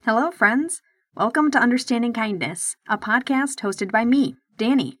Hello, friends. Welcome to Understanding Kindness, a podcast hosted by me,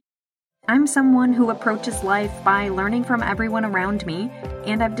 Danny. I'm someone who approaches life by learning from everyone around me,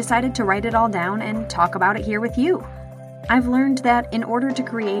 and I've decided to write it all down and talk about it here with you. I've learned that in order to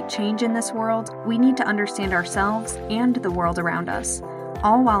create change in this world, we need to understand ourselves and the world around us,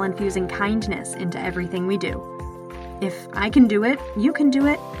 all while infusing kindness into everything we do. If I can do it, you can do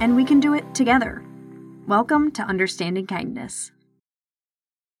it, and we can do it together. Welcome to Understanding Kindness.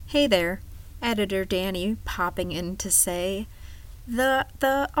 Hey there, Editor Danny popping in to say,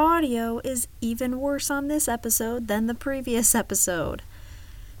 the audio is even worse on this episode than the previous episode.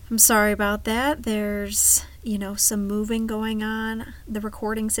 I'm sorry about that. There's, some moving going on. The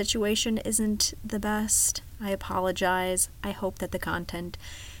recording situation isn't the best. I apologize. I hope that the content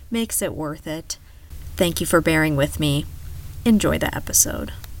makes it worth it. Thank you for bearing with me. Enjoy the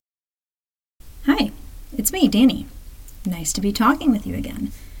episode. Hi, it's me, Danny. Nice to be talking with you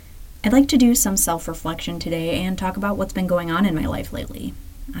again. I'd like to do some self-reflection today and talk about what's been going on in my life lately.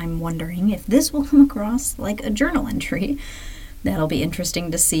 I'm wondering if this will come across like a journal entry. That'll be interesting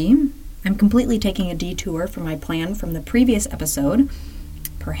to see. I'm completely taking a detour from my plan from the previous episode.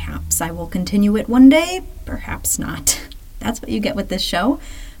 Perhaps I will continue it one day, perhaps not. That's what you get with this show.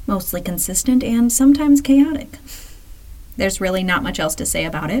 Mostly consistent and sometimes chaotic. There's really not much else to say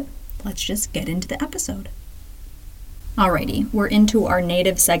about it. Let's just get into the episode. Alrighty, we're into our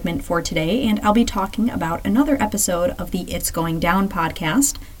native segment for today, and I'll be talking about another episode of the It's Going Down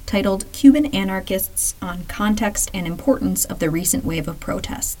podcast titled Cuban Anarchists on Context and Importance of the Recent Wave of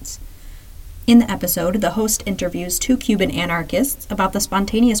Protests. In the episode, the host interviews two Cuban anarchists about the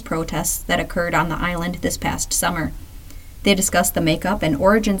spontaneous protests that occurred on the island this past summer. They discuss the makeup and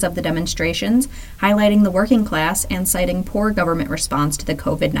origins of the demonstrations, highlighting the working class and citing poor government response to the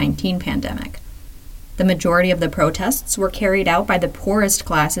COVID-19 pandemic. The majority of the protests were carried out by the poorest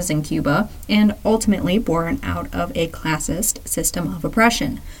classes in Cuba and ultimately born out of a classist system of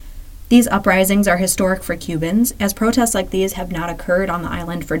oppression. These uprisings are historic for Cubans, as protests like these have not occurred on the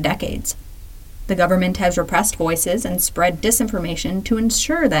island for decades. The government has repressed voices and spread disinformation to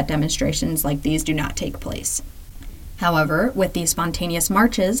ensure that demonstrations like these do not take place. However, with these spontaneous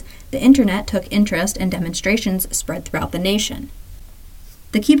marches, the internet took interest and demonstrations spread throughout the nation.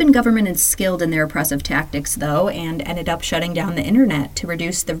 The Cuban government is skilled in their oppressive tactics, though, and ended up shutting down the internet to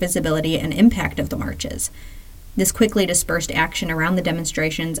reduce the visibility and impact of the marches. This quickly dispersed action around the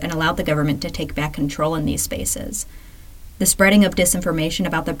demonstrations and allowed the government to take back control in these spaces. The spreading of disinformation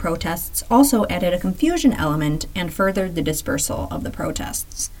about the protests also added a confusion element and furthered the dispersal of the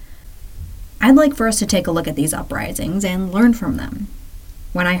protests. I'd like for us to take a look at these uprisings and learn from them.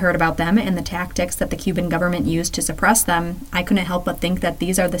 When I heard about them and the tactics that the Cuban government used to suppress them, I couldn't help but think that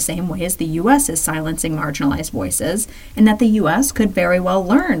these are the same ways the U.S. is silencing marginalized voices, and that the U.S. could very well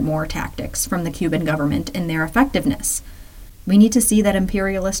learn more tactics from the Cuban government and their effectiveness. We need to see that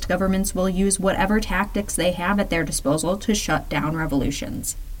imperialist governments will use whatever tactics they have at their disposal to shut down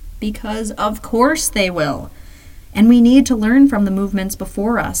revolutions. Because of course they will. And we need to learn from the movements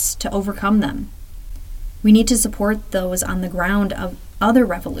before us to overcome them. We need to support those on the ground of other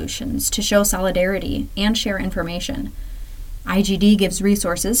revolutions to show solidarity and share information. IGD gives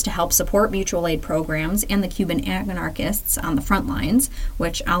resources to help support mutual aid programs and the Cuban anarchists on the front lines,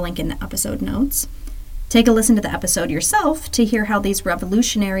 which I'll link in the episode notes. Take a listen to the episode yourself to hear how these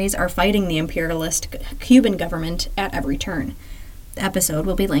revolutionaries are fighting the imperialist Cuban government at every turn. The episode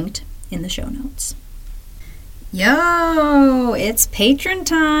will be linked in the show notes. Yo, it's patron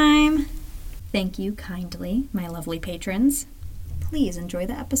time! Thank you kindly, my lovely patrons. Please enjoy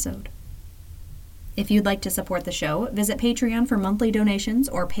the episode. If you'd like to support the show, visit Patreon for monthly donations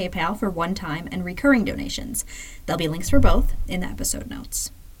or PayPal for one-time and recurring donations. There'll be links for both in the episode notes.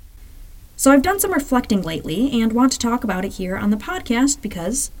 So I've done some reflecting lately and want to talk about it here on the podcast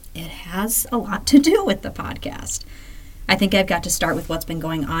because it has a lot to do with the podcast. I think I've got to start with what's been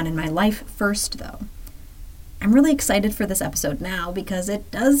going on in my life first, though. I'm really excited for this episode now because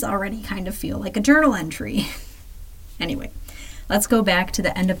it does already kind of feel like a journal entry. Anyway, let's go back to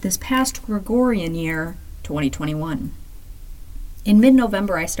the end of this past Gregorian year, 2021. In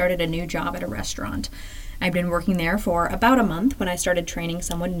mid-November, I started a new job at a restaurant. I'd been working there for about a month when I started training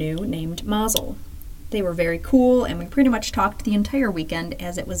someone new named Mazel. They were very cool, and we pretty much talked the entire weekend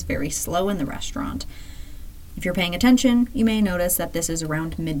as it was very slow in the restaurant. If you're paying attention, you may notice that this is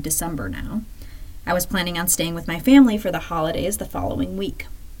around mid-December now. I was planning on staying with my family for the holidays the following week.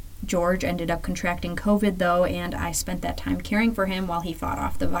 George ended up contracting COVID, though, and I spent that time caring for him while he fought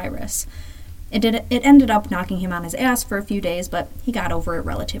off the virus. It ended up knocking him on his ass for a few days, but he got over it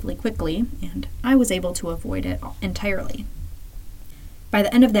relatively quickly, and I was able to avoid it entirely. By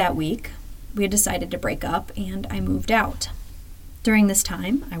the end of that week, we had decided to break up and I moved out. During this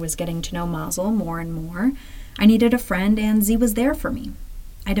time, I was getting to know Mazel more and more. I needed a friend and Z was there for me.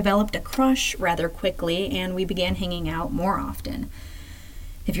 I developed a crush rather quickly and we began hanging out more often.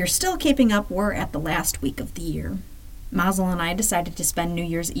 If you're still keeping up, we're at the last week of the year. Mazel and I decided to spend New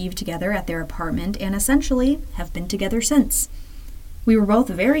Year's Eve together at their apartment and essentially have been together since. We were both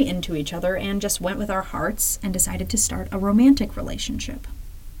very into each other and just went with our hearts and decided to start a romantic relationship.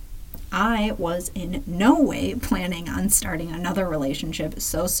 I was in no way planning on starting another relationship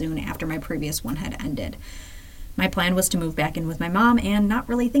so soon after my previous one had ended. My plan was to move back in with my mom and not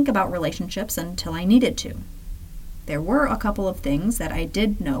really think about relationships until I needed to. There were a couple of things that I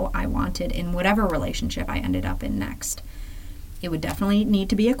did know I wanted in whatever relationship I ended up in next. It would definitely need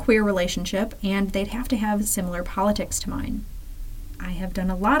to be a queer relationship, and they'd have to have similar politics to mine. I have done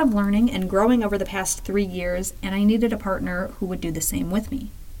a lot of learning and growing over the past 3 years, and I needed a partner who would do the same with me.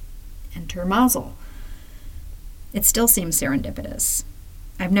 Enter Mazel. It still seems serendipitous.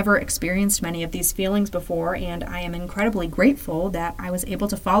 I've never experienced many of these feelings before, and I am incredibly grateful that I was able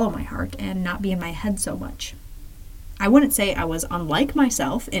to follow my heart and not be in my head so much. I wouldn't say I was unlike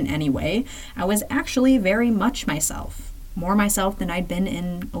myself in any way. I was actually very much myself, more myself than I'd been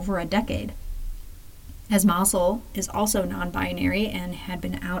in over a decade. As Mazel is also non-binary and had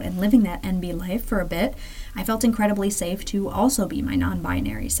been out and living that NB life for a bit, I felt incredibly safe to also be my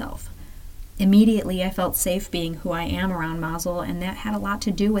non-binary self. Immediately, I felt safe being who I am around Mazel, and that had a lot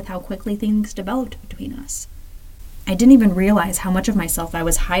to do with how quickly things developed between us. I didn't even realize how much of myself I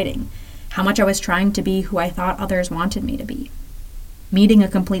was hiding, how much I was trying to be who I thought others wanted me to be. Meeting a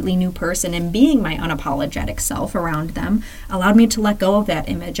completely new person and being my unapologetic self around them allowed me to let go of that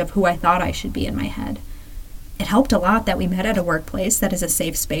image of who I thought I should be in my head. It helped a lot that we met at a workplace that is a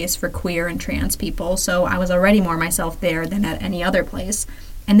safe space for queer and trans people, so I was already more myself there than at any other place,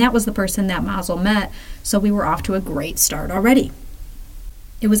 and that was the person that Mazel met, so we were off to a great start already.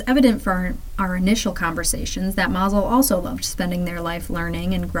 It was evident from our initial conversations that Mazel also loved spending their life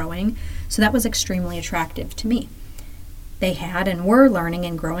learning and growing, so that was extremely attractive to me. They had and were learning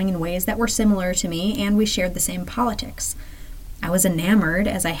and growing in ways that were similar to me, and we shared the same politics. I was enamored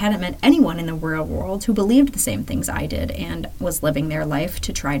as I hadn't met anyone in the real world who believed the same things I did and was living their life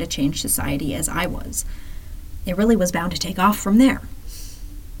to try to change society as I was. It really was bound to take off from there.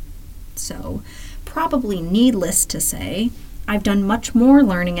 So, probably needless to say, I've done much more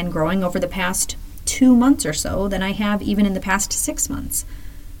learning and growing over the past 2 months or so than I have even in the past 6 months.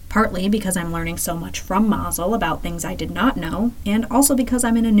 Partly because I'm learning so much from Mazel about things I did not know, and also because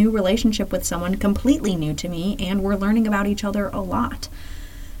I'm in a new relationship with someone completely new to me and we're learning about each other a lot.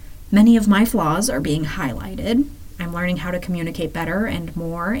 Many of my flaws are being highlighted. I'm learning how to communicate better and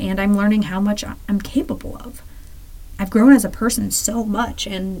more, and I'm learning how much I'm capable of. I've grown as a person so much,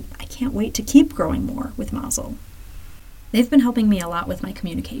 and I can't wait to keep growing more with Mazel. They've been helping me a lot with my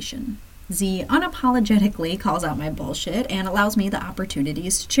communication. Z unapologetically calls out my bullshit and allows me the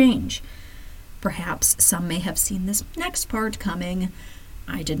opportunities to change. Perhaps some may have seen this next part coming.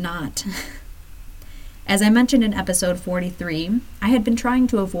 I did not. As I mentioned in episode 43, I had been trying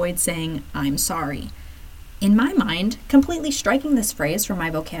to avoid saying, "I'm sorry." In my mind, completely striking this phrase from my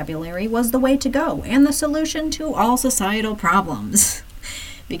vocabulary was the way to go and the solution to all societal problems.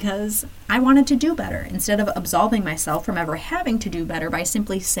 Because I wanted to do better instead of absolving myself from ever having to do better by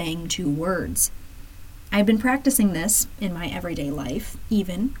simply saying 2 words. I've been practicing this in my everyday life,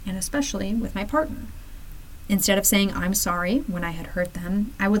 even and especially with my partner. Instead of saying I'm sorry when I had hurt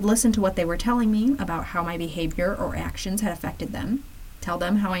them, I would listen to what they were telling me about how my behavior or actions had affected them, tell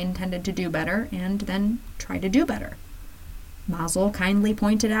them how I intended to do better, and then try to do better. Mazel kindly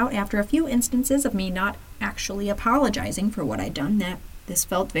pointed out after a few instances of me not actually apologizing for what I'd done that this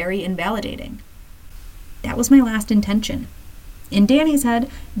felt very invalidating. That was my last intention. In Danny's head,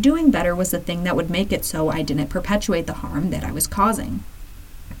 doing better was the thing that would make it so I didn't perpetuate the harm that I was causing.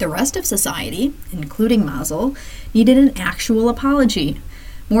 The rest of society, including Mazel, needed an actual apology,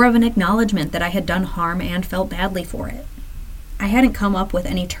 more of an acknowledgement that I had done harm and felt badly for it. I hadn't come up with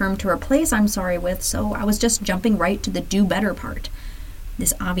any term to replace I'm sorry with, so I was just jumping right to the do better part.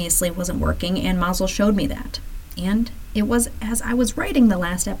 This obviously wasn't working, and Mazel showed me that. And it was as I was writing the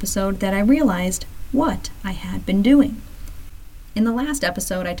last episode that I realized what I had been doing. In the last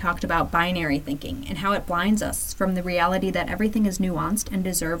episode, I talked about binary thinking and how it blinds us from the reality that everything is nuanced and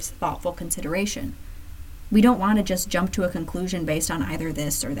deserves thoughtful consideration. We don't want to just jump to a conclusion based on either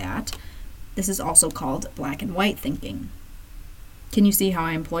this or that. This is also called black and white thinking. Can you see how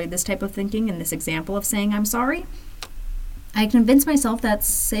I employed this type of thinking in this example of saying I'm sorry? I convinced myself that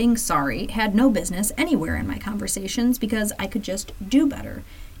saying sorry had no business anywhere in my conversations because I could just do better,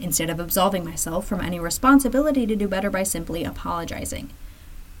 instead of absolving myself from any responsibility to do better by simply apologizing.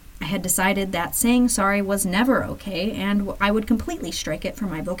 I had decided that saying sorry was never okay, and I would completely strike it from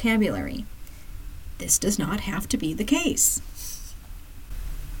my vocabulary. This does not have to be the case.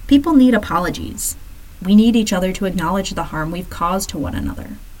 People need apologies. We need each other to acknowledge the harm we've caused to one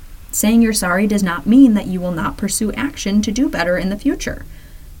another. Saying you're sorry does not mean that you will not pursue action to do better in the future.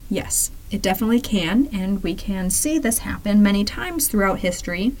 Yes, it definitely can, and we can see this happen many times throughout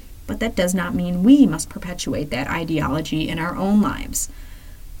history, but that does not mean we must perpetuate that ideology in our own lives.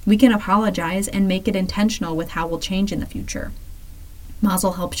 We can apologize and make it intentional with how we'll change in the future.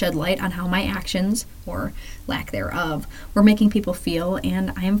 Mazel helped shed light on how my actions, or lack thereof, were making people feel,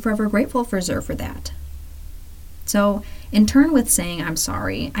 and I am forever grateful for Zer for that. So, in turn with saying I'm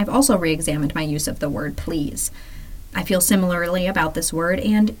sorry, I've also re-examined my use of the word please. I feel similarly about this word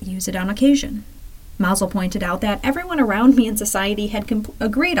and use it on occasion. Mazel pointed out that everyone around me in society had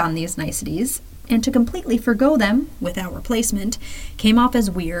agreed on these niceties, and to completely forgo them, without replacement, came off as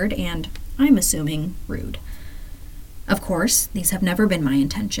weird and, I'm assuming, rude. Of course, these have never been my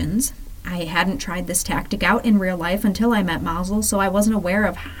intentions. I hadn't tried this tactic out in real life until I met Mazel, so I wasn't aware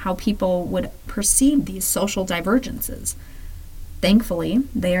of how people would perceive these social divergences. Thankfully,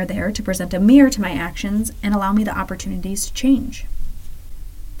 they are there to present a mirror to my actions and allow me the opportunities to change.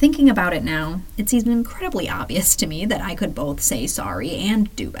 Thinking about it now, it seems incredibly obvious to me that I could both say sorry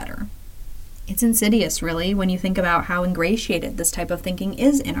and do better. It's insidious, really, when you think about how ingratiated this type of thinking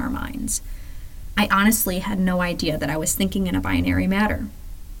is in our minds. I honestly had no idea that I was thinking in a binary matter.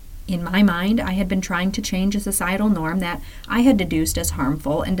 In my mind, I had been trying to change a societal norm that I had deduced as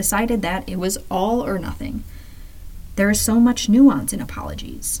harmful and decided that it was all or nothing. There is so much nuance in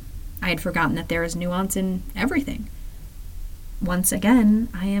apologies. I had forgotten that there is nuance in everything. Once again,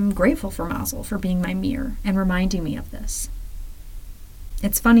 I am grateful for Mazel for being my mirror and reminding me of this.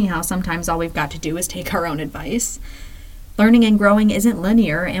 It's funny how sometimes all we've got to do is take our own advice. Learning and growing isn't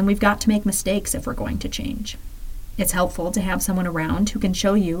linear, and we've got to make mistakes if we're going to change. It's helpful to have someone around who can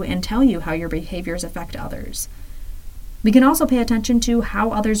show you and tell you how your behaviors affect others. We can also pay attention to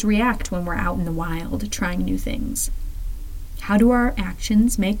how others react when we're out in the wild trying new things. How do our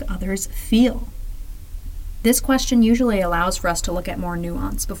actions make others feel? This question usually allows for us to look at more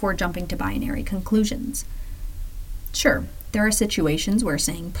nuance before jumping to binary conclusions. Sure, there are situations where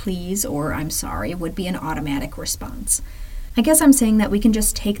saying please or I'm sorry would be an automatic response. I guess I'm saying that we can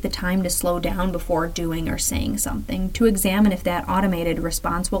just take the time to slow down before doing or saying something to examine if that automated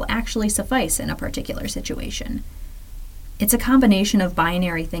response will actually suffice in a particular situation. It's a combination of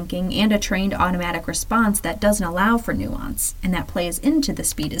binary thinking and a trained automatic response that doesn't allow for nuance, and that plays into the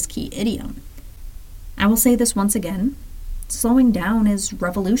speed is key idiom. I will say this once again, slowing down is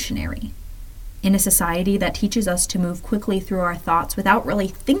revolutionary. In a society that teaches us to move quickly through our thoughts without really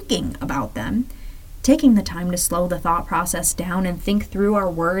thinking about them, taking the time to slow the thought process down and think through our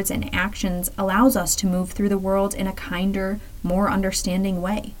words and actions allows us to move through the world in a kinder, more understanding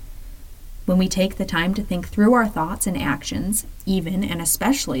way. When we take the time to think through our thoughts and actions, even and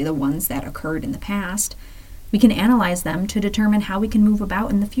especially the ones that occurred in the past, we can analyze them to determine how we can move about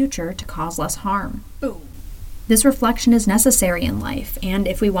in the future to cause less harm. Boom. This reflection is necessary in life, and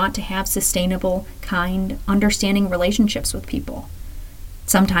if we want to have sustainable, kind, understanding relationships with people.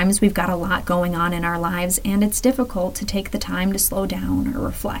 Sometimes we've got a lot going on in our lives, and it's difficult to take the time to slow down or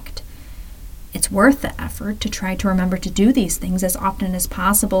reflect. It's worth the effort to try to remember to do these things as often as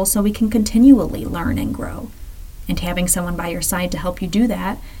possible so we can continually learn and grow. And having someone by your side to help you do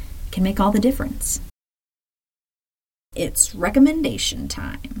that can make all the difference. It's recommendation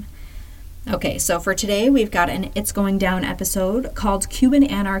time. Okay, so for today we've got an It's Going Down episode called Cuban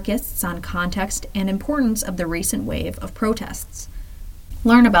Anarchists on Context and Importance of the Recent Wave of Protests.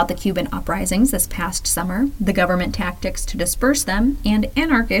 Learn about the Cuban uprisings this past summer, the government tactics to disperse them, and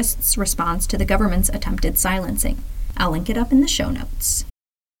anarchists' response to the government's attempted silencing. I'll link it up in the show notes.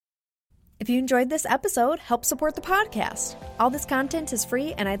 If you enjoyed this episode, help support the podcast. All this content is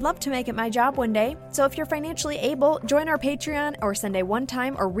free, and I'd love to make it my job one day. So if you're financially able, join our Patreon or send a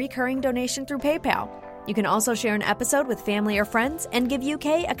one-time or recurring donation through PayPal. You can also share an episode with family or friends and give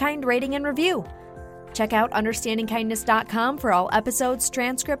UK a kind rating and review. Check out understandingkindness.com for all episodes,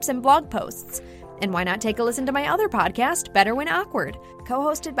 transcripts, and blog posts. And why not take a listen to my other podcast, Better When Awkward,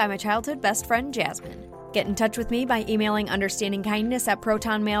 co-hosted by my childhood best friend, Jasmine. Get in touch with me by emailing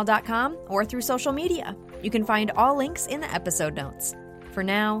understandingkindness@protonmail.com or through social media. You can find all links in the episode notes. For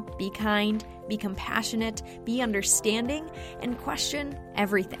now, be kind, be compassionate, be understanding, and question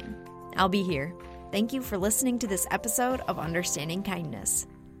everything. I'll be here. Thank you for listening to this episode of Understanding Kindness.